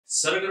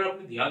Sir, अगर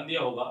आपने ध्यान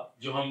दिया होगा,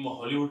 जो हम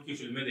हॉलीवुड की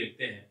फिल्में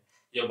देखते हैं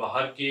या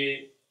बाहर के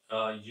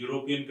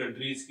यूरोपियन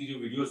कंट्रीज की जो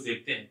वीडियोस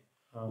देखते हैं,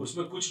 हाँ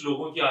उसमें कुछ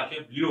लोगों की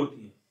आंखें ब्लू होती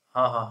हैं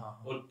हाँ हाँ हाँ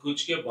और कुछ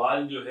के बाल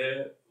जो है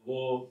वो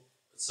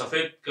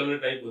सफेद कलर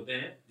टाइप होते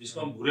हैं, जिसको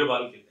हम भूरे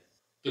बाल कहते हैं।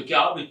 तो क्या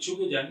आप इच्छुक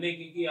हैं जानने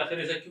की कि आखिर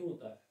ऐसा क्यों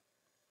होता है?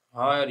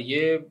 हाँ यार,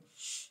 ये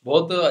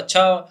बहुत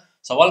अच्छा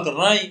सवाल कर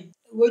रहा है।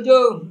 वो जो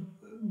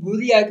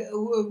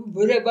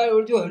भूरे बाल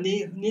और जो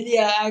नीली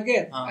आगे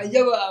हाँ।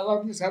 जब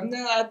अपने सामने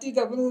आती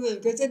तो अपन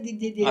कैसे अरे।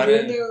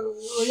 दीवाने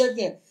हो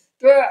जाते हैं।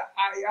 तो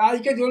आज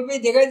के दौर पे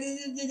देखा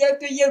जाए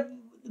तो ये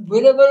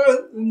भूरे बाल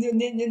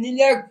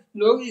नीले आँख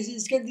लोग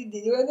इसके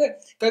दीवाने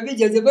कभी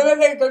जजबा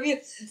थे, कभी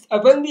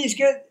अपन भी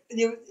इसके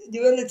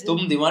दीवाने थे।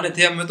 तुम दीवाने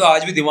थे, अब मैं तो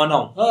आज भी दीवाना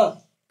हूँ। हाँ,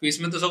 तो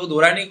इसमें तो सबको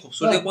दोहरा नहीं,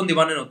 खूबसूरती हाँ। कौन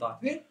दीवाने नहीं होता।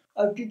 फिर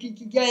अब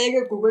क्या है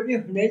कि कोई भी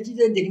नई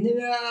चीजें दिखने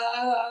में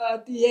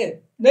आती है,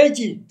 नई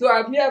चीज तो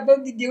आदमी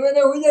अपन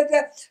दीवाना हो जाता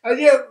है।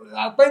 अभी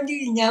अपन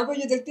यहाँ पर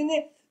जो देखते ना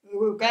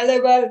काले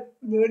बाल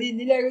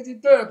नीला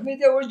तो अपने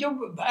तो वो जो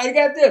बाहर के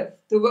आते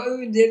तो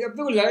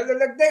अपने को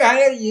लगता है हाँ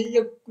यार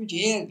ये कुछ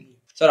है।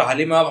 सर, हाल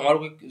ही में आप हमारे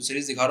को एक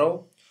सीरीज दिखा रहा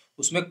हो,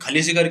 उसमें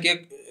खलीसी करके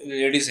एक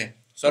लेडीज है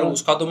सर। हाँ।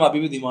 उसका तो मैं अभी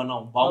भी दीवाना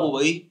हूँ बाबू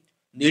भाई।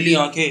 नीली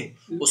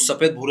आंखें, उस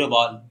सफेद भूरे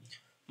बाल,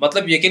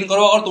 मतलब यकीन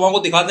करो अगर तुमको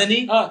दिखा दे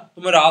नहीं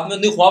तो मैं रात में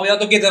नहीं ख्वाब या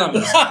तो क्या देना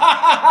मेरे।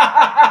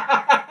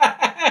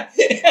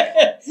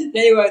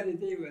 सही बात है,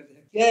 सही बात है।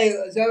 क्या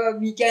है सब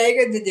अभी क्या है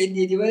कि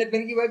दीवाने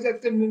पहन की बात अब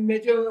तो मैं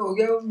तो हो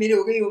गया, मेरी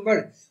हो गई उम्र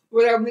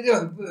और अब मैं तो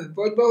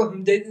बहुत बहुत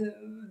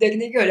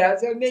देखने के हालात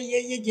से मैं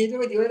ये चीज़ों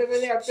को दीवाने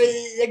पहले अब तो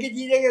एक ही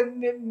चीज़ है कि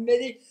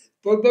मेरी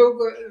बहुत बहुत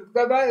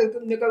कब आए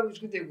तुमने कब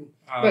उसको देखूं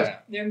बस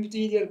मैं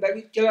चीज़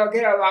बाकी चलो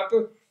आखिर अब आप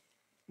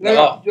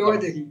जो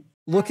देखी।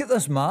 Look at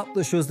this map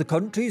that shows the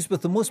countries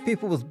with the most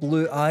people with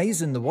blue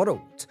eyes in the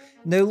world.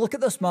 Now look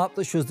at this map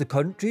that shows the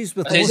countries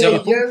with the most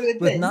people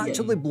with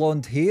naturally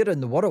blonde hair in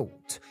the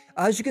world.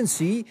 As you can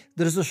see,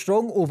 there is a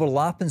strong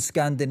overlap in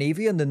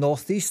Scandinavia and the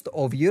northeast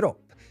of Europe.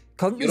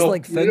 Countries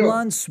like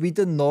Finland,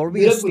 Sweden,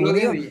 Norway,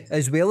 Estonia,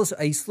 as well as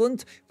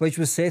Iceland, which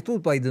was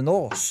settled by the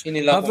Norse,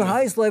 have the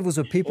highest levels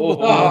of people with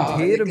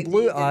blonde hair and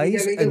blue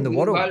eyes in the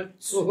world.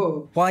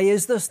 Why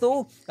is this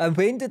though? And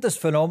when did this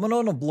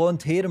phenomenon of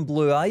blonde hair and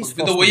blue eyes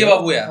first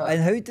develop?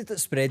 And how did it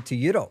spread to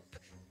Europe?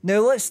 Now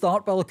let's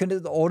start by looking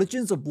at the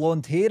origins of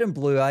blonde hair and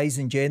blue eyes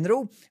in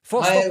general.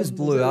 First up is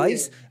blue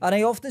eyes, and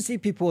I often see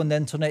people on the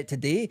internet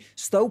today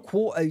still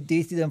quote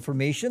outdated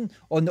information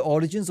on the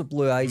origins of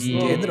blue eyes in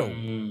general.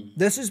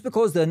 This is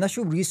because the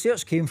initial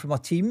research came from a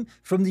team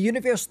from the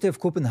University of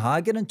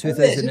Copenhagen in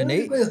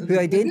 2008 who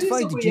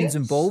identified the genes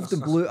involved in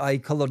blue eye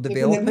colour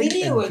developing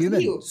in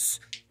humans.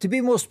 To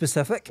be more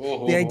specific,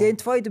 they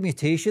identified a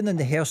mutation in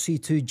the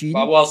HER2 gene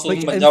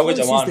which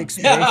influences the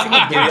expression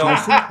of the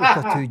adjacent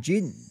OCA2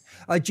 gene,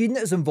 a gene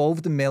that is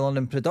involved in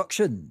melanin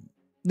production.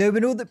 Now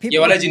we know that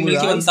people with blue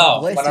eyes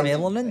have less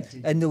melanin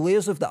in the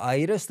layers of the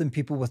iris than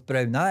people with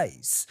brown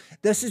eyes.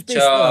 This is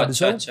basically a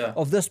result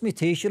of this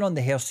mutation on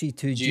the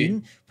HER2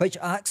 gene, which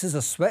acts as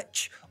a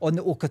switch on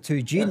the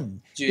OCA2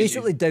 gene,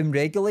 basically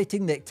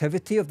downregulating the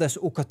activity of this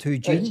OCA2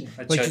 gene,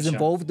 which is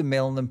involved in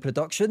melanin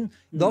production,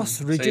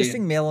 thus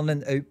reducing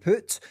melanin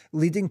output,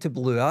 leading to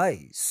blue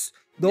eyes.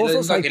 The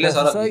authors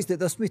hypothesised that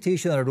this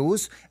mutation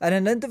arose in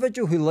an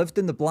individual who lived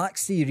in the Black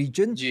Sea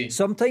region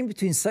sometime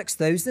between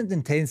 6,000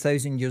 and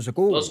 10,000 years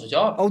ago.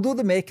 Although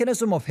the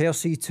mechanism of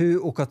HER2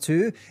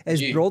 OCA2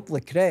 is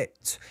broadly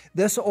correct,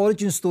 this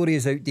origin story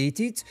is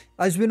outdated,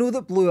 as we know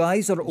that blue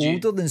eyes are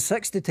older than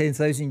 6 to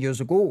 10,000 years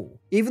ago,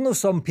 even though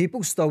some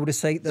people still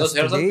recite this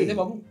today.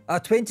 A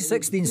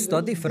 2016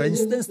 study, for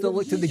instance, that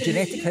looked at the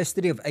genetic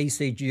history of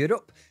Ice Age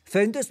Europe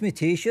found this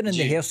mutation in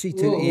the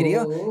HER2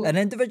 area in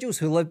individuals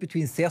who lived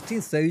between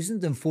 13,000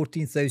 and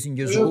 14,000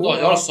 years old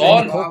in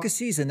the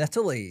Caucasus in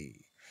Italy.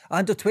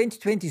 And a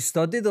 2020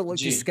 study that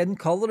looked at skin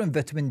colour and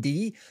vitamin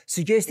D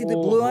suggested that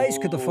blue eyes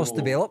could have first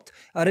developed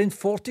around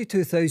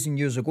 42,000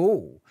 years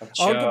ago,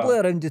 arguably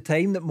around the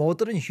time that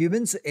modern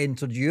humans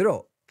entered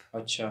Europe.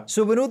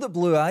 So we know that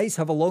blue eyes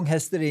have a long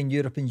history in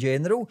Europe in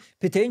general,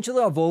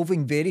 potentially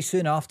evolving very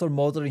soon after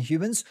modern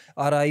humans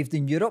arrived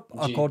in Europe,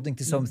 according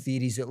to some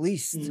theories at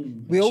least.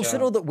 We also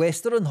know that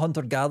Western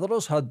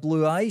hunter-gatherers had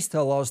blue eyes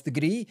to a large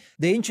degree,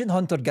 the ancient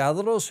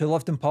hunter-gatherers who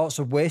lived in parts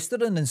of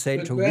Western and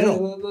Central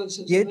Europe.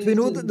 Yet we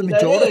know that the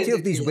majority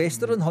of these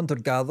Western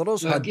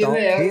hunter-gatherers had dark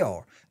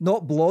hair,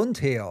 not blonde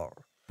hair.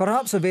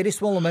 Perhaps a very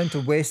small amount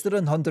of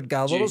Western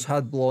hunter-gatherers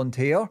had blonde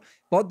hair,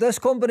 but this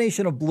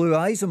combination of blue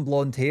eyes and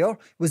blonde hair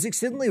was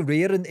exceedingly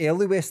rare in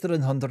early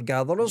Western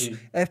hunter-gatherers,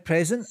 if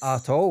present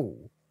at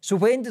all. So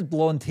when did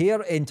blonde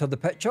hair enter the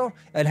picture,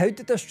 and how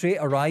did this trait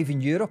arrive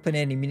in Europe in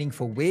any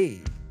meaningful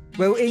way?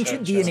 Well,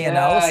 ancient DNA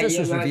analysis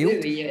has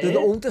revealed that the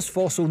oldest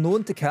fossil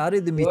known to carry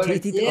the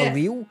mutated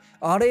allele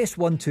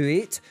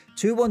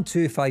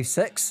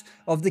RS128-21256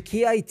 of the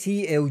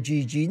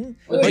KITLG gene,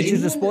 which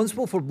is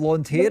responsible for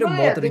blonde hair in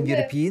modern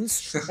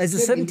Europeans, is a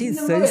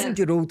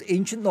 17,000-year-old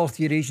ancient North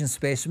Eurasian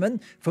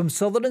specimen from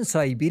southern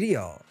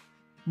Siberia.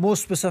 More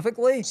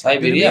specifically, the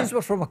Siberia. remains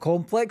were from a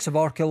complex of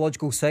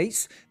archaeological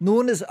sites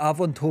known as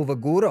Avontova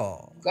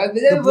Gora.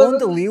 The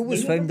blonde allele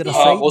was found in a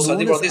site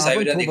known as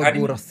Avontova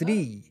Gora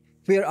 3,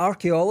 where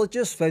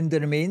archaeologists found the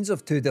remains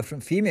of two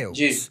different females,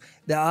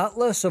 the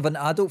atlas of an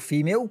adult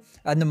female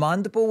and the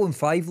mandible and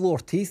 5 lower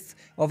teeth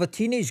of a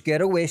teenage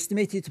girl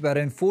estimated to be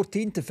around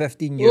 14 to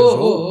 15 years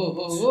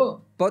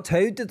old. But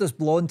how did this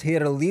blonde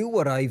hair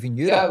allele arrive in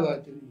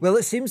Europe? Well,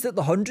 it seems that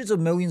the hundreds of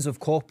millions of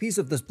copies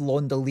of this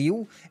blonde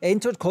allele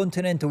entered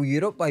continental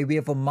Europe by way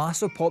of a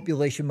massive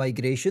population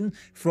migration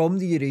from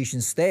the Eurasian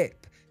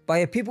steppe by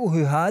a people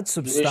who had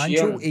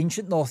substantial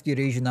ancient North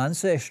Eurasian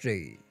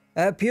ancestry.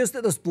 It appears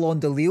that this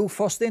blonde allele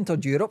first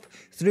entered Europe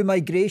through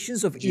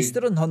migrations of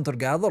Eastern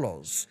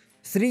hunter-gatherers.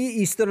 3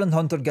 Eastern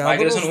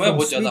hunter-gatherers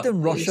from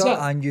Sweden, Russia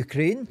and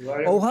Ukraine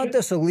all had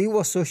this allele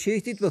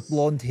associated with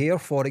blonde hair,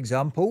 for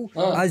example,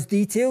 as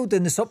detailed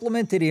in the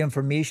supplementary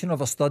information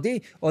of a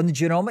study on the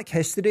genomic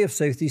history of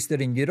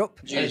southeastern Europe,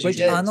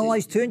 which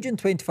analysed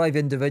 225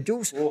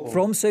 individuals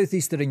from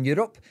southeastern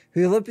Europe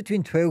who lived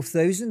between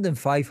 12,000 and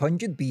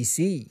 500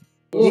 BC.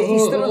 The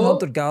Eastern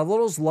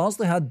hunter-gatherers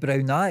largely had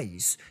brown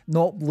eyes,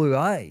 not blue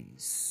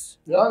eyes.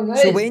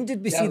 So when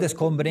did we see this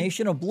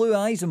combination of blue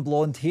eyes and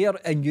blonde hair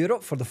in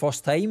Europe for the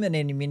first time in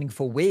any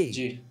meaningful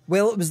way?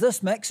 Well, it was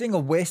this mixing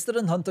of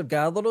Western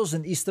hunter-gatherers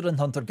and Eastern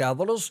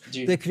hunter-gatherers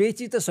that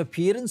created this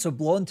appearance of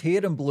blonde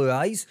hair and blue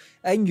eyes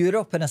in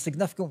Europe in a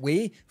significant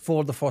way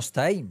for the first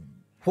time.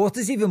 What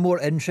is even more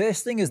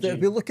interesting is that if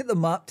we look at the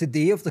map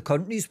today of the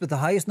countries with the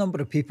highest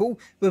number of people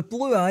with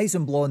blue eyes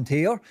and blonde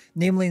hair,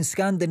 namely in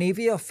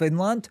Scandinavia,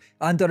 Finland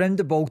and around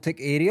the Baltic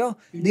area,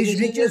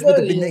 these regions would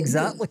have been the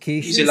exact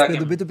locations where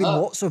there would have been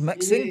lots of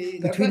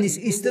mixing between these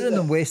Eastern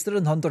and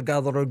Western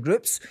hunter-gatherer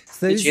groups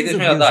thousands of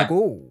years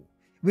ago.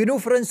 We know,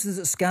 for instance,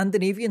 that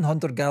Scandinavian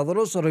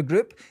hunter-gatherers are a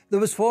group that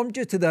was formed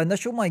due to the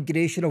initial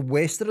migration of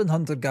Western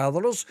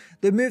hunter-gatherers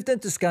that moved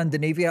into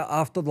Scandinavia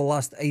after the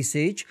last ice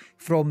age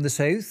from the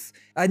south,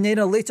 and then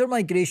a later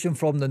migration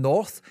from the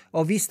north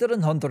of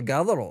Eastern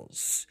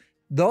hunter-gatherers.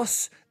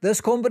 Thus,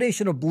 this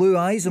combination of blue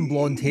eyes and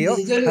blonde hair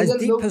has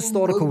deep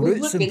historical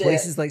roots in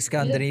places like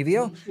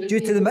Scandinavia due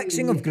to the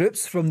mixing of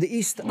groups from the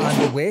east and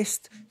the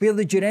west, where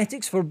the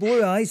genetics for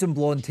blue eyes and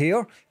blonde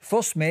hair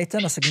first met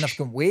in a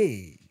significant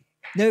way.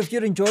 Now, if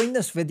you're enjoying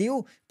this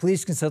video,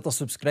 please consider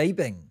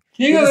subscribing.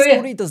 But the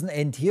story doesn't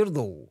end here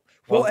though.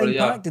 What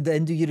impact did the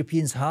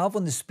Indo-Europeans have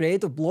on the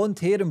spread of blonde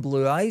hair and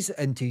blue eyes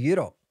into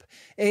Europe?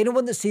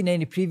 Anyone that's seen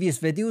any previous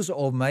videos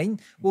of mine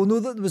will know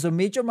that there was a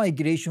major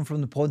migration from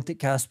the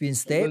Pontic-Caspian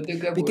steppe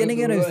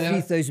beginning around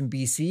 3000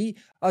 BC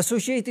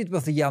associated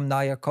with the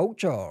Yamnaya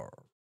culture.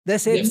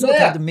 This episode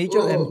had a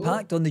major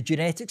impact on the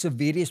genetics of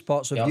various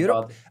parts of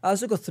Europe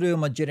as I go through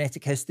my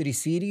genetic history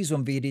series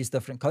on various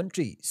different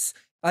countries.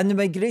 And the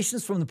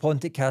migrations from the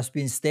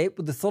Pontic-Caspian steppe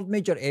were the third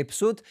major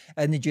episode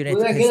in the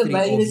genetic history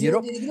of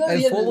Europe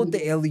and followed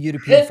the early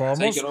European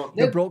farmers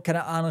that brought kind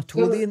of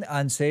Anatolian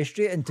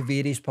ancestry into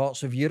various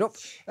parts of Europe,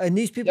 and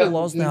these people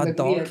largely had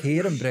dark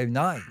hair and brown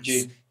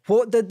eyes.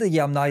 What did the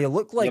Yamnaya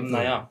look like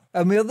though?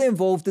 And were they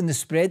involved in the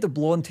spread of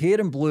blonde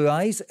hair and blue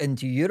eyes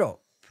into Europe?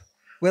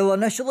 Well,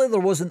 initially there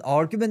was an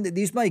argument that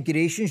these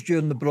migrations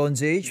during the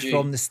Bronze Age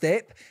from the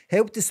steppe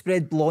helped to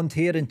spread blonde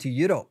hair into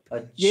Europe.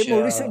 Yet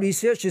more recent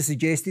research has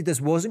suggested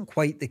this wasn't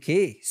quite the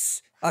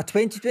case. A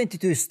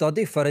 2022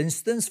 study, for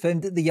instance,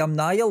 found that the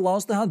Yamnaya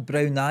largely had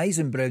brown eyes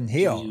and brown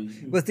hair,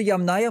 with the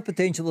Yamnaya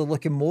potentially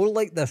looking more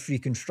like this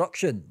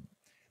reconstruction.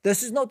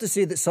 This is not to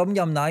say that some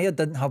Yamnaya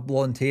didn't have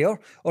blonde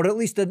hair, or at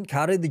least didn't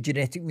carry the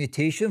genetic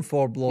mutation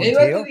for blonde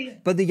hair,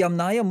 but the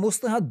Yamnaya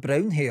mostly had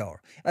brown hair,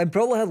 and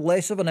probably had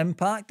less of an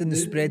impact in the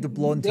spread of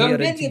blonde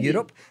hair into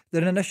Europe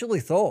than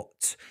initially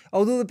thought,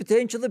 although they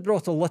potentially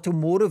brought a little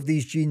more of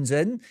these genes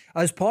in,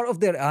 as part of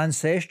their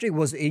ancestry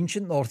was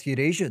ancient North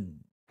Eurasian.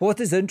 What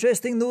is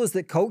interesting though is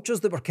that cultures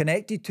that were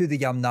connected to the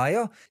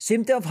Yamnaya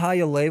seem to have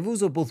higher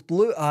levels of both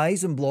blue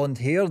eyes and blonde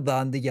hair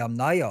than the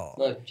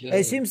Yamnaya.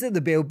 It seems that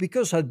the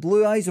Belbekers had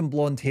blue eyes and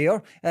blonde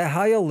hair at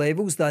higher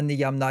levels than the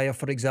Yamnaya,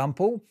 for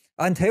example,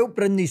 and helped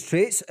bring these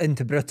traits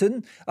into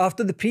Britain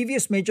after the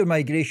previous major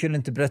migration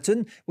into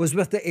Britain was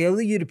with the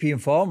early European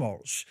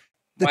farmers.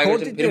 The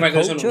Cordidae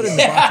culture and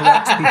the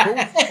Batuax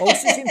people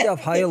also seem to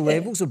have higher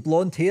levels of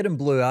blonde hair and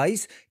blue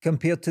eyes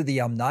compared to the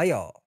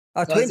Yamnaya.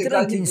 A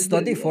 2019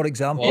 study, for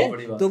example,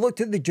 that looked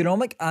at the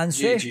genomic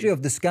ancestry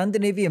of the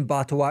Scandinavian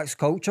Batuax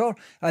culture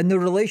and their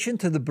relation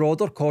to the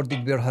broader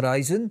Cordidae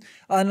horizon,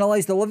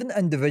 analysed 11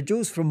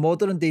 individuals from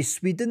modern-day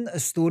Sweden,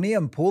 Estonia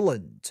and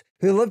Poland,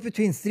 who lived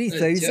between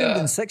 3000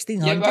 and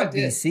 1600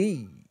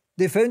 BC.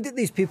 They found that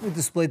these people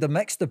displayed a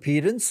mixed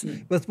appearance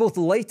with both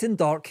light and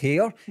dark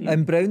hair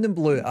and brown and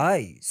blue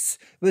eyes,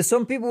 with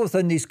some people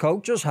within these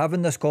cultures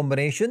having this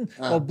combination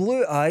of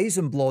blue eyes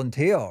and blonde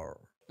hair.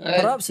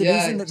 Perhaps the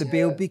reason that the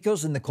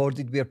Belbekers and the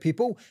Cordidae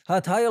people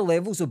had higher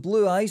levels of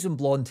blue eyes and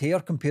blonde hair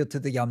compared to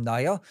the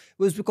Yamnaya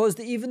was because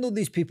that even though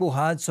these people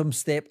had some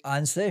steppe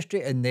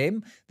ancestry in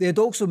them, they had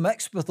also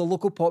mixed with the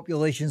local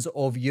populations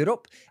of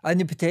Europe and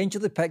they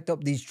potentially picked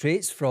up these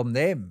traits from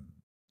them.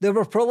 There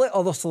were probably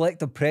other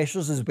selective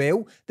pressures as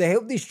well that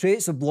helped these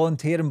traits of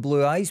blonde hair and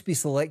blue eyes be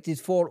selected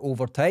for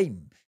over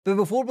time. But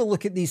before we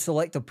look at these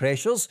selective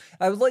pressures,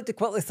 I would like to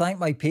quickly thank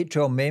my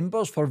Patreon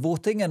members for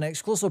voting an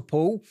exclusive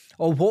poll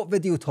on what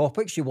video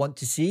topics you want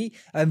to see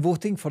and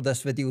voting for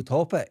this video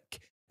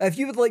topic. If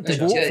you would like to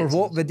vote for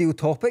what video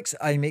topics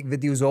I make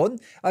videos on,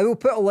 I will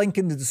put a link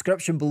in the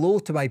description below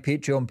to my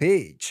Patreon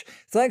page.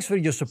 Thanks for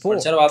your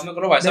support.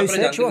 Now,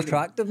 sexual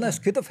attractiveness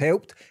could have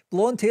helped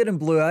blonde hair and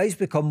blue eyes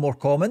become more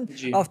common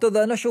after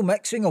the initial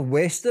mixing of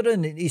Western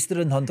and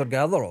Eastern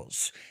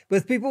hunter-gatherers,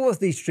 with people with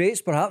these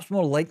traits perhaps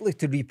more likely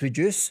to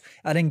reproduce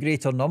and in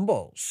greater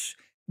numbers.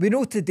 We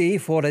know today,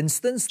 for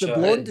instance, that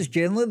blonde is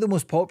generally the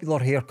most popular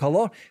hair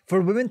colour for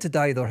women to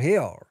dye their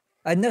hair.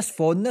 And this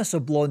fondness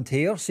of blonde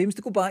hair seems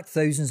to go back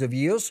thousands of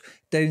years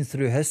down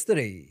through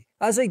history,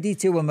 as I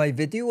detail in my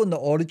video on the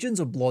origins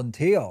of blonde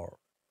hair.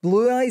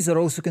 Blue eyes are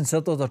also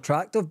considered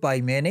attractive by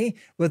many,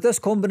 with this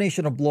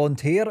combination of blonde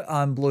hair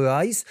and blue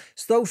eyes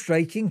still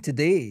striking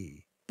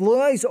today.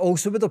 Blue eyes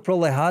also would have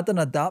probably had an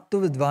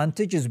adaptive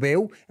advantage as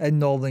well in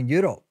Northern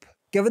Europe,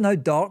 given how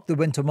dark the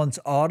winter months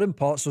are in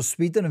parts of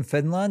Sweden and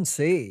Finland,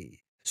 say.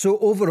 So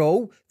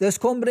overall, this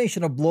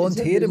combination of blonde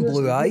hair and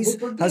blue eyes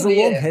has a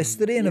long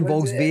history and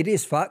involves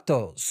various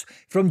factors,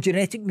 from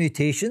genetic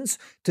mutations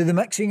to the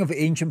mixing of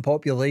ancient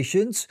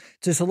populations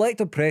to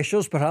selective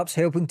pressures perhaps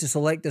helping to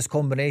select this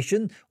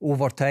combination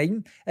over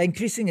time,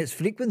 increasing its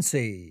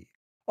frequency.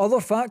 Other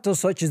factors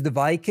such as the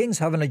Vikings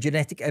having a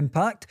genetic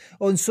impact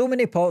on so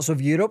many parts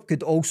of Europe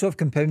could also have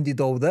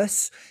compounded all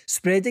this,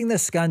 spreading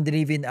this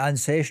Scandinavian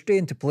ancestry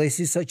into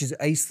places such as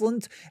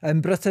Iceland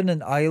and Britain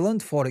and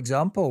Ireland, for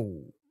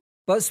example.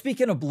 But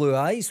speaking of blue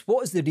eyes,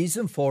 what is the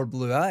reason for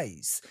blue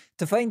eyes?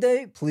 To find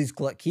out, please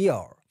click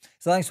here.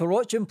 Thanks for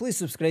watching, please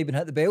subscribe and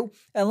hit the bell,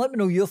 and let me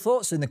know your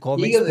thoughts in the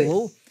comments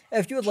below.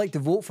 If you would like to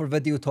vote for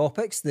video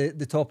topics,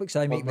 the topics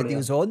I make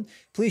videos on,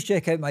 please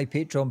check out my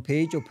Patreon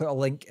page. I'll put a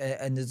link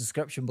in the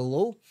description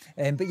below.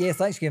 But yeah,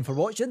 thanks again for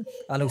watching,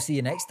 and I'll see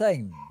you next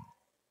time.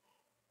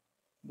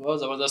 बहुत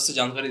जबरदस्त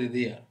जानकारी दे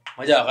दी यार,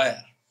 मजा आ गया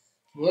यार,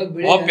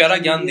 बहुत प्यारा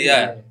ज्ञान दिया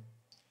है।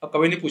 अब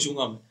कभी नहीं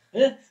पूछूंगा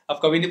मैं, अब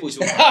कभी नहीं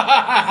पूछूंगा।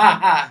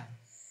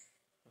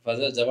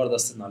 फजल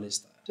जबरदस्त नॉलेज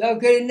था। सब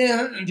करने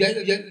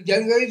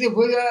जानकारी तो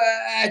बहुत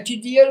अच्छी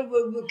थी यार।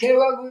 खैर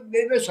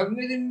मेरे समझ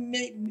में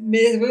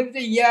मेरे समझ में तो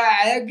यह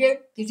आया कि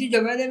किसी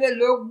जमाने में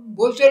लोग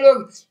बहुत से लोग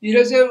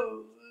इधर से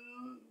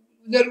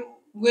उधर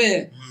हुए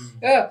हैं,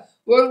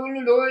 और उन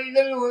लोग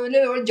इधर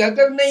और जहाँ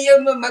तक नहीं है,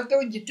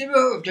 मतलब जितने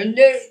भी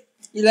ठंडे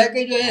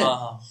इलाके जो हैं,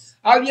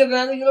 आप ये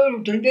मान के चलो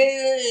ठंडे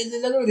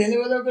इलाके में रहने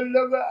वाले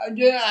लोग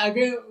जो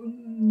आगे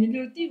नीली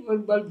होती है।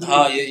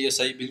 हाँ, ये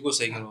सही, बिल्कुल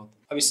सही कह रहे हो।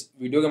 अब इस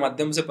वीडियो के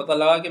माध्यम से पता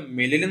लगा कि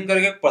मेलेनिन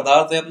करके एक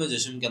पदार्थ है अपने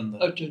जिस्म के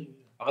अंदर। अच्छा,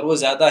 अगर वो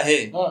ज्यादा है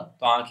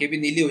तो आंखें भी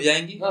नीली हो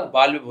जाएंगी,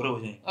 बाल भी भूरे हो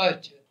जाएंगे।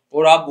 अच्छा,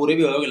 और आप भूरे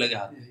भी होगे लगे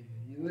हाथ में।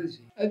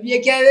 अब ये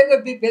क्या है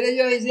कि पहले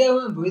जो ऐसे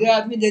भूरे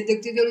आदमी देखते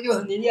थे,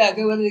 जो नीली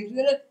आंखें वाले देखते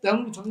थे ना, तो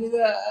हम समझते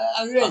थे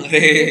अंग्रेज।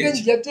 लेकिन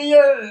जब से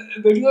ये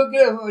वीडियो के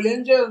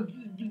लेंस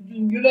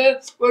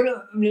और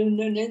नई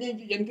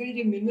जानकारी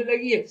जो मिलने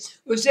लगी है,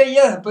 उससे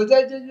यह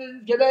पता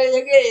चला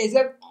है कि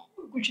ऐसा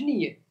कुछ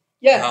नहीं है।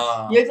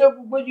 ये तो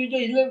कुछ जो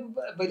इसमें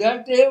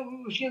पदार्थ है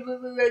उसके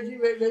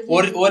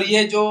और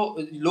ये जो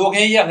लोग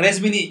हैं ये अंग्रेज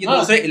भी नहीं, ये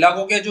दूसरे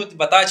इलाकों के जो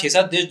बताया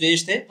 6-7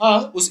 देश थे,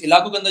 उस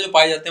इलाकों के अंदर जो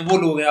पाए जाते हैं वो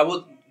लोग हैं। अब वो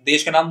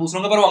देश का नाम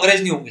दूसरों का, पर वो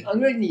अंग्रेज नहीं होंगे।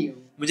 अंग्रेज नहीं है।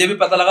 मुझे भी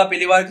पता लगा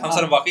पहली बार, हम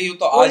सर वाकई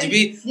तो आज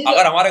भी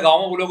अगर हमारे गाँव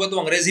में बोलोगे तो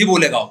अंग्रेज ही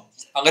बोलेगा,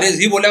 अंग्रेज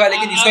ही बोलेगा,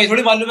 लेकिन इसका ये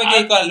थोड़ी मालूम है कि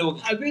एक लोग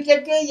अभी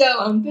तक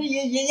हम तो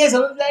ये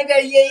समझ पाएगा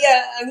ये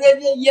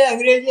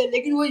अंग्रेज है,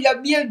 लेकिन वो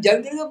जब भी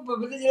जानते को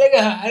पता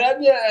चलेगा हरा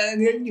भी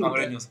अंग्रेज नहीं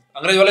होता।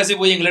 अंग्रेज वाले से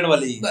वही इंग्लैंड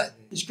वाले ही।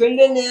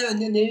 स्कॉटलैंड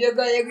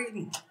का एक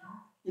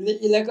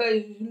इलाका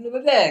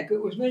पता है कि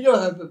उसमें जो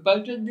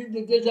 5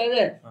 देश आ रहे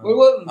हैं और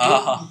वो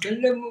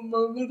ठंडे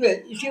मुल्क है,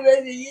 इसी वजह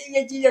से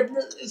ये चीज अपने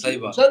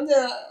सामने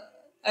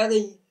आ रही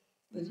है।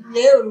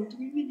 ये और कुछ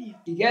भी नहीं।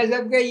 ठीक है,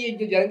 सबका ये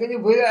जो जानकारी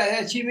बहुत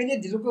अच्छी मिली,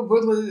 दिल को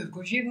बहुत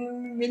खुशी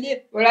मिली।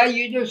 और आज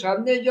ये जो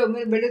सामने जो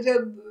हमारे बड़े से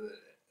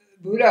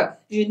भूरा,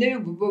 इन्हें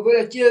भी बहुत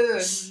अच्छी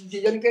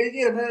जानकारी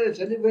दी, हमारे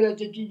सभी बहुत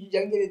अच्छी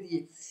जानकारी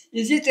दी।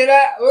 इसी तरह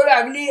और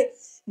अगली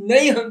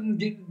नई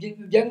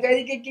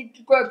जानकारी के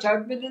को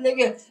साथ में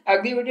लेके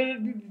अगली वीडियो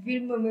फिर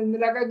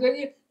मुलाकात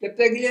होगी। तब तक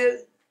के लिए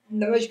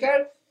नमस्कार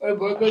और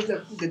बहुत बहुत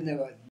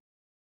धन्यवाद।